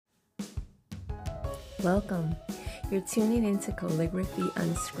Welcome. You're tuning into Calligraphy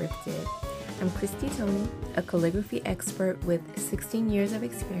Unscripted. I'm Christy Tony, a calligraphy expert with 16 years of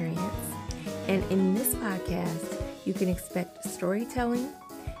experience. And in this podcast, you can expect storytelling,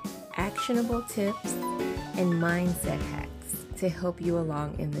 actionable tips, and mindset hacks to help you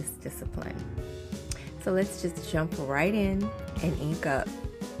along in this discipline. So let's just jump right in and ink up.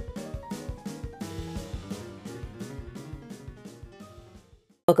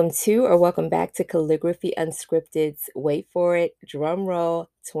 Welcome back to Calligraphy Unscripted's, wait for it, drum roll,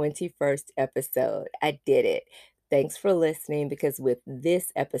 21st episode. I did it. Thanks for listening, because with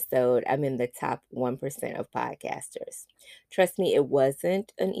this episode, I'm in the top 1% of podcasters. Trust me, it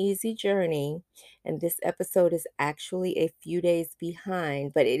wasn't an easy journey, and this episode is actually a few days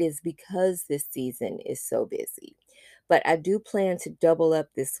behind, but it is because this season is so busy. But I do plan to double up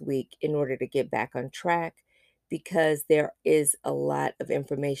this week in order to get back on track, because there is a lot of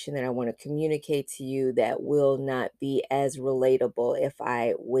information that I want to communicate to you that will not be as relatable if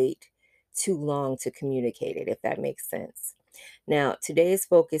I wait too long to communicate it, if that makes sense. Now, today's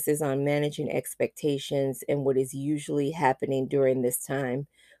focus is on managing expectations and what is usually happening during this time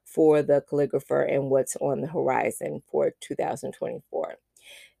for the calligrapher and what's on the horizon for 2024.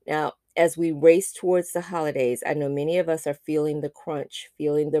 Now, as we race towards the holidays, I know many of us are feeling the crunch,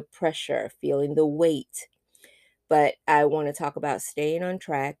 feeling the pressure, feeling the weight, but I want to talk about staying on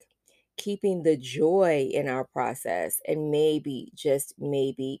track, keeping the joy in our process, and maybe, just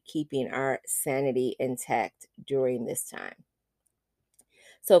maybe, keeping our sanity intact during this time.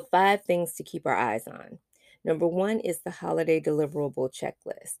 So, 5 things to keep our eyes on. Number one is the holiday deliverable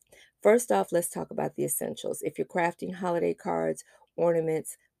checklist. First off, let's talk about the essentials. If you're crafting holiday cards,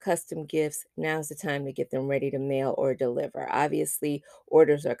 ornaments, custom gifts, now's the time to get them ready to mail or deliver. Obviously,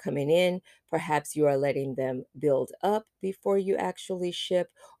 orders are coming in. Perhaps you are letting them build up before you actually ship,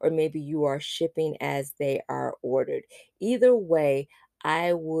 or maybe you are shipping as they are ordered. Either way,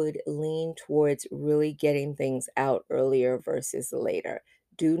 I would lean towards really getting things out earlier versus later.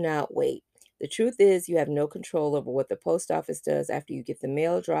 Do not wait. The truth is, you have no control over what the post office does after you get the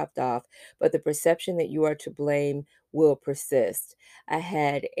mail dropped off, but the perception that you are to blame will persist. I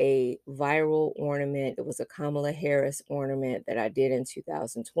had a viral ornament. It was a Kamala Harris ornament that I did in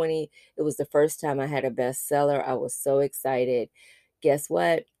 2020. It was the first time I had a bestseller. I was so excited. Guess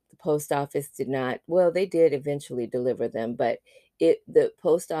what? The post office did not, well, they did eventually deliver them, but the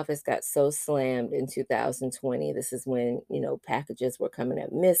post office got so slammed in 2020. This is when, packages were coming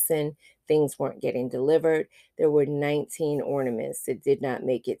up missing, things weren't getting delivered. There were 19 ornaments that did not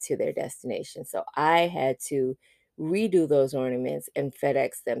make it to their destination. So I had to redo those ornaments and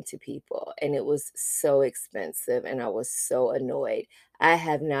FedEx them to people. And it was so expensive, and I was so annoyed. I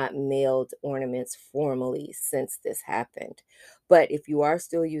have not mailed ornaments formally since this happened. But if you are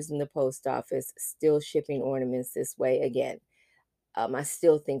still using the post office, still shipping ornaments this way, again, I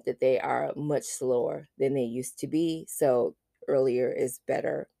still think that they are much slower than they used to be. So earlier is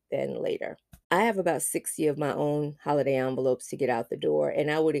better than later. I have about 60 of my own holiday envelopes to get out the door. And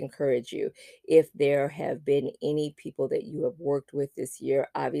I would encourage you, if there have been any people that you have worked with this year,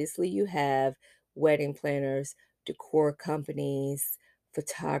 obviously you have wedding planners, decor companies,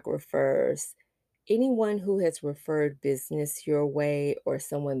 photographers, anyone who has referred business your way, or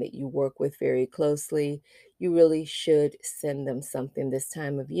someone that you work with very closely, you really should send them something this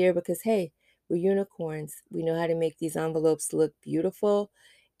time of year, because, hey, we're unicorns. We know how to make these envelopes look beautiful.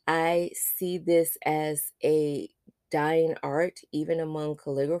 I see this as a dying art, even among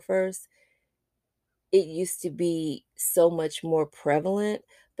calligraphers. It used to be so much more prevalent,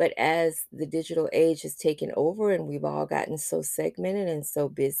 but as the digital age has taken over and we've all gotten so segmented and so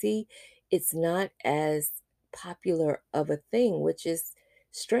busy, it's not as popular of a thing, which is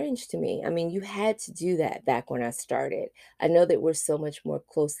strange to me. I mean, you had to do that back when I started. I know that we're so much more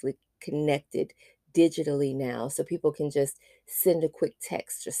closely connected digitally now, so people can just send a quick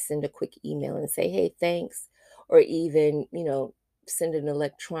text or send a quick email and say, hey, thanks, or even, send an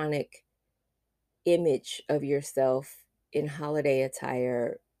electronic image of yourself in holiday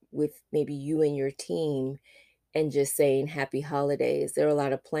attire with maybe you and your team, and just saying happy holidays. There are a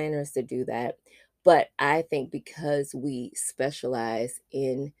lot of planners that do that. But I think because we specialize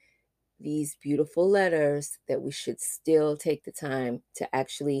in these beautiful letters, that we should still take the time to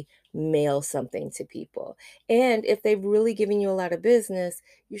actually mail something to people. And if they've really given you a lot of business,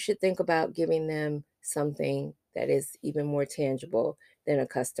 you should think about giving them something that is even more tangible than a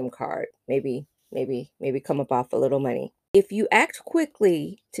custom card. Maybe come up off a little money. If you act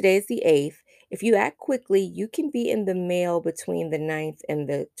quickly, today's the 8th. If you act quickly, you can be in the mail between the 9th and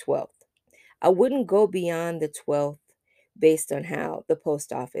the 12th. I wouldn't go beyond the 12th. based on how the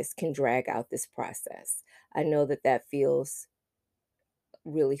post office can drag out this process. I know that that feels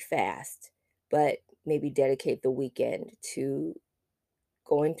really fast, but maybe dedicate the weekend to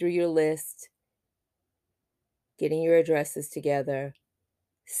going through your list, getting your addresses together,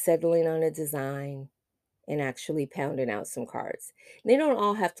 settling on a design, and actually pounding out some cards. They don't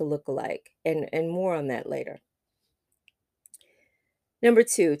all have to look alike, and more on that later. Number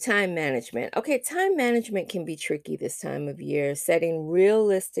two, time management. Okay, time management can be tricky this time of year. Setting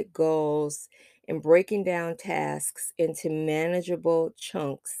realistic goals and breaking down tasks into manageable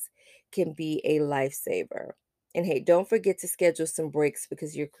chunks can be a lifesaver. And hey, don't forget to schedule some breaks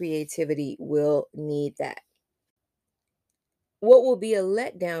because your creativity will need that. What will be a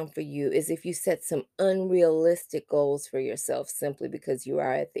letdown for you is if you set some unrealistic goals for yourself simply because you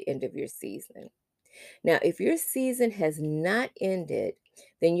are at the end of your season. Now, if your season has not ended,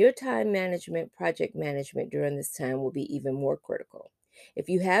 then your time management, project management during this time will be even more critical. If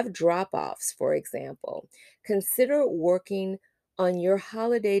you have drop offs, for example, consider working on your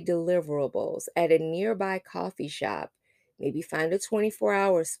holiday deliverables at a nearby coffee shop. Maybe find a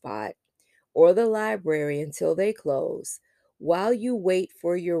 24-hour spot or the library until they close while you wait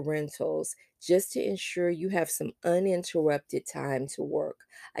for your rentals just to ensure you have some uninterrupted time to work.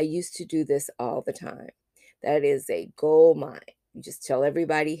 I used to do this all the time. That is a gold mine. You just tell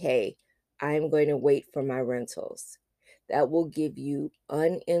everybody, hey, I'm going to wait for my rentals. That will give you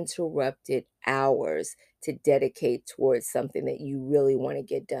uninterrupted hours to dedicate towards something that you really want to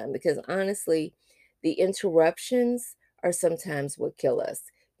get done. Because honestly, the interruptions are sometimes what kill us.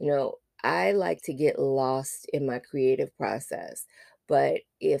 You know, I like to get lost in my creative process, but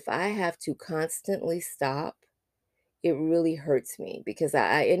if I have to constantly stop, it really hurts me because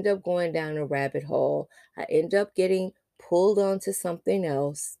I end up going down a rabbit hole. I end up getting pulled onto something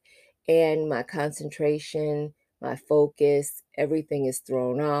else, and my concentration, my focus, everything is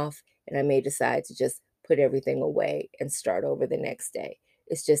thrown off, and I may decide to just put everything away and start over the next day.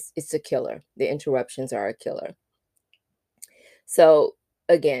 It's a killer. The interruptions are a killer. So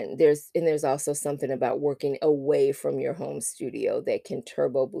again, there's also something about working away from your home studio that can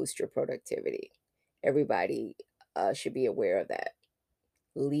turbo boost your productivity. Everybody should be aware of that.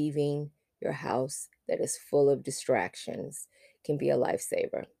 Leaving your house that is full of distractions can be a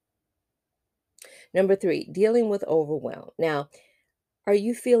lifesaver. Number three, dealing with overwhelm. Now, are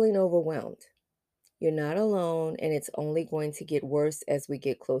you feeling overwhelmed? You're not alone, and it's only going to get worse as we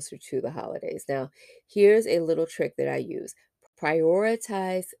get closer to the holidays. Now, here's a little trick that I use: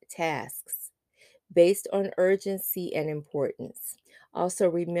 prioritize tasks based on urgency and importance. Also,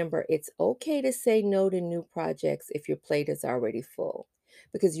 remember it's okay to say no to new projects if your plate is already full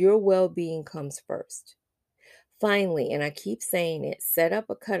because your well being comes first. Finally, and I keep saying it, set up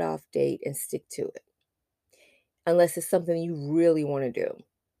a cutoff date and stick to it, unless it's something you really want to do.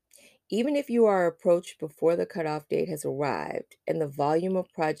 Even if you are approached before the cutoff date has arrived and the volume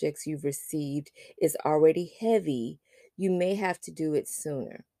of projects you've received is already heavy, you may have to do it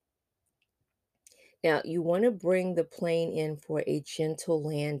sooner. Now, you want to bring the plane in for a gentle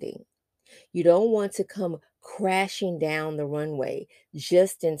landing. You don't want to come crashing down the runway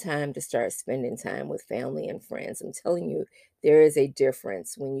just in time to start spending time with family and friends. I'm telling you, there is a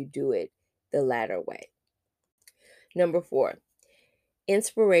difference when you do it the latter way. Number four,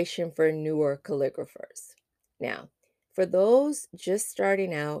 inspiration for newer calligraphers. Now, for those just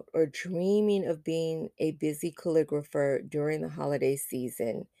starting out or dreaming of being a busy calligrapher during the holiday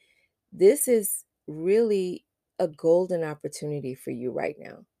season, this is really a golden opportunity for you right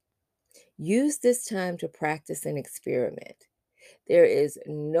now. Use this time to practice and experiment. There is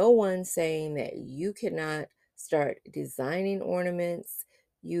no one saying that you cannot start designing ornaments,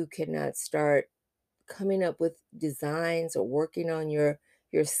 you cannot start coming up with designs or working on your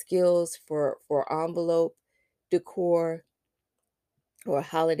skills for envelope decor or a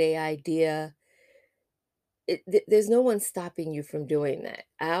holiday idea. There's no one stopping you from doing that.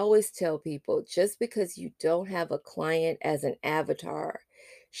 I always tell people just because you don't have a client as an avatar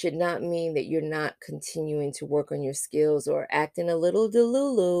should not mean that you're not continuing to work on your skills or acting a little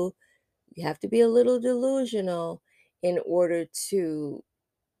delulu. You have to be a little delusional in order to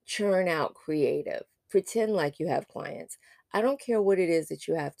churn out creative. Pretend like you have clients. I don't care what it is that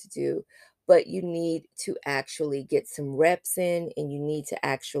you have to do, but you need to actually get some reps in and you need to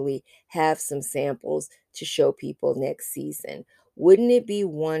actually have some samples to show people next season. Wouldn't it be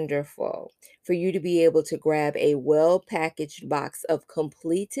wonderful for you to be able to grab a well packaged box of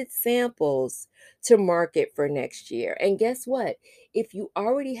completed samples to market for next year? And guess what? If you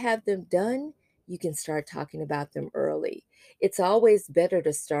already have them done, you can start talking about them early. It's always better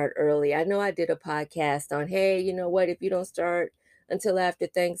to start early. I know I did a podcast on, hey, you know what, if you don't start until after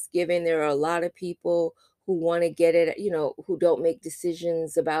Thanksgiving, there are a lot of people who want to get it, who don't make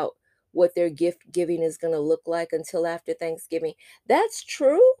decisions about what their gift giving is going to look like until after Thanksgiving. That's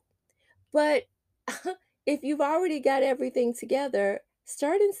true, but if you've already got everything together,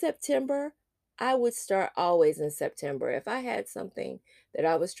 start in September. I would start always in September. If I had something that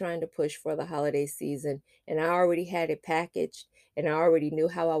I was trying to push for the holiday season and I already had it packaged and I already knew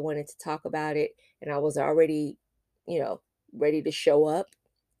how I wanted to talk about it and I was already, you know, ready to show up,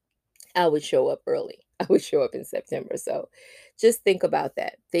 I would show up early. I would show up in September. So just think about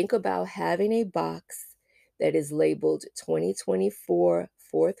that. Think about having a box that is labeled 2024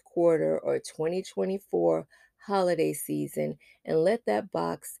 fourth quarter or 2024 holiday season, and let that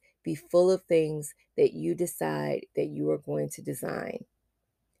box be full of things that you decide that you are going to design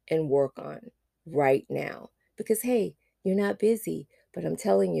and work on right now. Because, hey, you're not busy, but I'm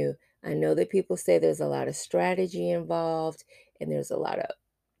telling you, I know that people say there's a lot of strategy involved and there's a lot of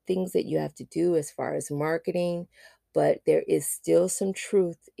things that you have to do as far as marketing, but there is still some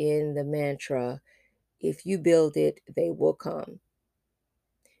truth in the mantra, if you build it, they will come,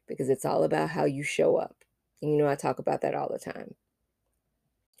 because it's all about how you show up. And I talk about that all the time.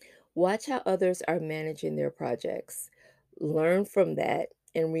 Watch how others are managing their projects. Learn from that.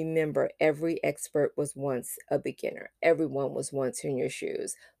 And remember, every expert was once a beginner. Everyone was once in your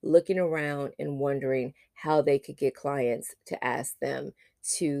shoes, looking around and wondering how they could get clients to ask them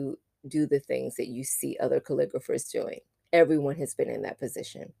to do the things that you see other calligraphers doing. Everyone has been in that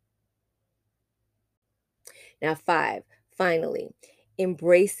position. Now, 5, finally,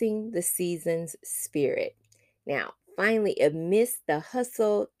 embracing the season's spirit. Now, finally, amidst the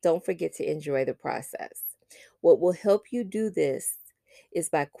hustle, don't forget to enjoy the process. What will help you do this is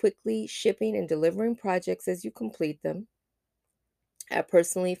by quickly shipping and delivering projects as you complete them. I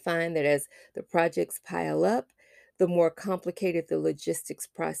personally find that as the projects pile up, the more complicated the logistics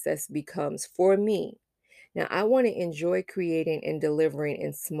process becomes for me. Now, I want to enjoy creating and delivering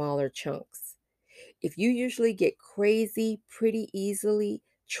in smaller chunks. If you usually get crazy pretty easily,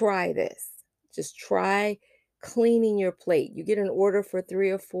 try this. Just try cleaning your plate. You get an order for 3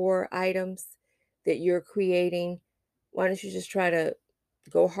 or 4 items that you're creating. Why don't you just try to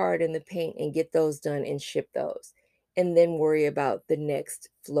go hard in the paint and get those done and ship those? And then worry about the next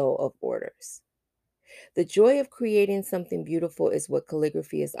flow of orders. The joy of creating something beautiful is what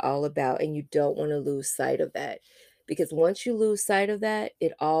calligraphy is all about, and you don't want to lose sight of that. Because once you lose sight of that,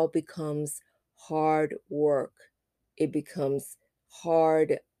 it all becomes hard work. It becomes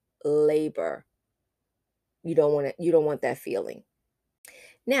hard labor. You don't want that feeling.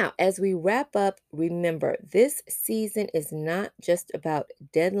 Now, as we wrap up, remember this season is not just about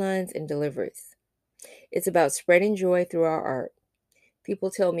deadlines and deliveries. It's about spreading joy through our art. People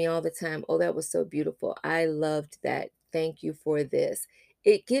tell me all the time, oh, that was so beautiful. I loved that. Thank you for this.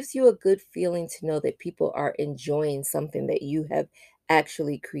 It gives you a good feeling to know that people are enjoying something that you have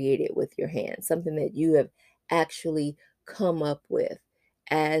actually created with your hands, something that you have actually come up with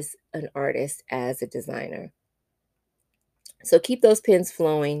as an artist, as a designer. So keep those pens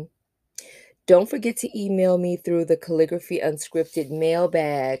flowing. Don't forget to email me through the Calligraphy Unscripted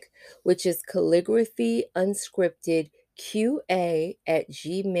mailbag, which is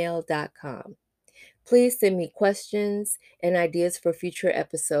calligraphyanscriptedqa@gmail.com. Please send me questions and ideas for future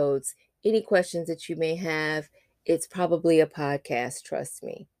episodes. Any questions that you may have, it's probably a podcast, trust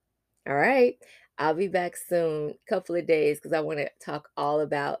me. All right. I'll be back soon, couple of days, because I want to talk all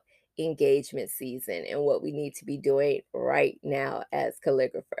about engagement season and what we need to be doing right now as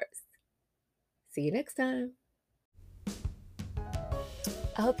calligraphers. See you next time.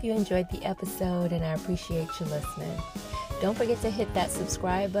 I hope you enjoyed the episode and I appreciate you listening. Don't forget to hit that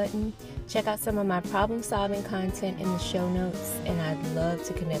subscribe button. Check out some of my problem-solving content in the show notes, and I'd love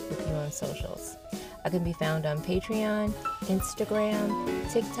to connect with you on socials. I can be found on Patreon,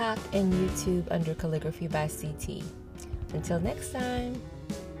 Instagram, TikTok, and YouTube under Calligraphy by CT. Until next time.